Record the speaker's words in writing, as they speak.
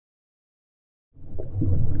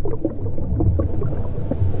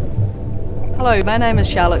Hello, my name is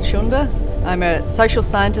Charlotte Shunda. I'm a social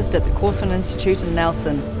scientist at the Cawthron Institute in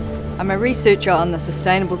Nelson. I'm a researcher on the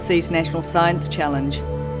Sustainable Seas National Science Challenge.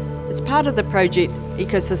 As part of the project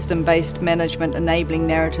Ecosystem-Based Management Enabling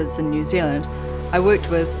Narratives in New Zealand, I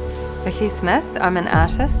worked with Vicky Smith. I'm an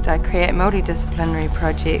artist. I create multidisciplinary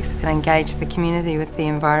projects that engage the community with the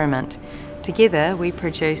environment. Together we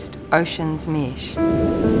produced Oceans Mesh.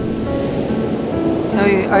 So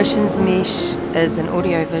Oceans Mesh is an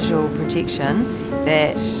audiovisual projection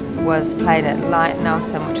that was played at Light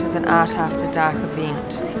Nelson, which is an Art After Dark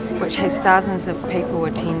event, which has thousands of people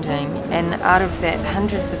attending, and out of that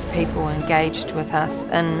hundreds of people engaged with us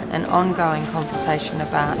in an ongoing conversation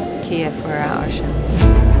about care for our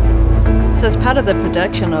oceans. So as part of the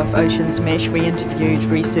production of Oceans Mesh, we interviewed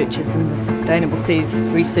researchers in the Sustainable Seas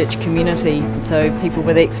research community, so people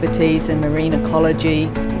with expertise in marine ecology,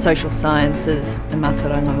 social sciences and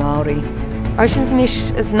Mātauranga Māori. Oceans Mesh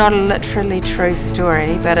is not a literally true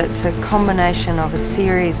story, but it's a combination of a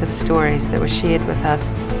series of stories that were shared with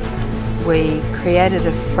us. We created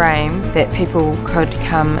a frame that people could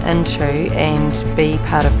come into and be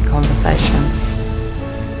part of the conversation.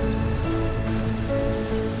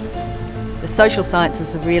 The social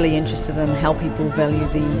sciences are really interested in how people value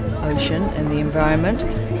the ocean and the environment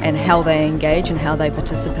and how they engage and how they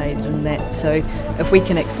participate in that. So if we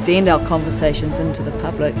can extend our conversations into the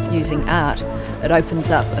public using art, it opens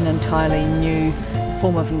up an entirely new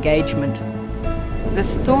form of engagement. The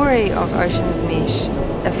story of Oceans Mesh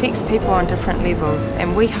affects people on different levels,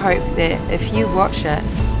 and we hope that if you watch it,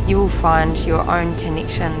 you will find your own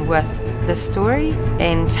connection with the story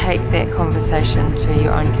and take that conversation to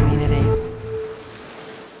your own communities.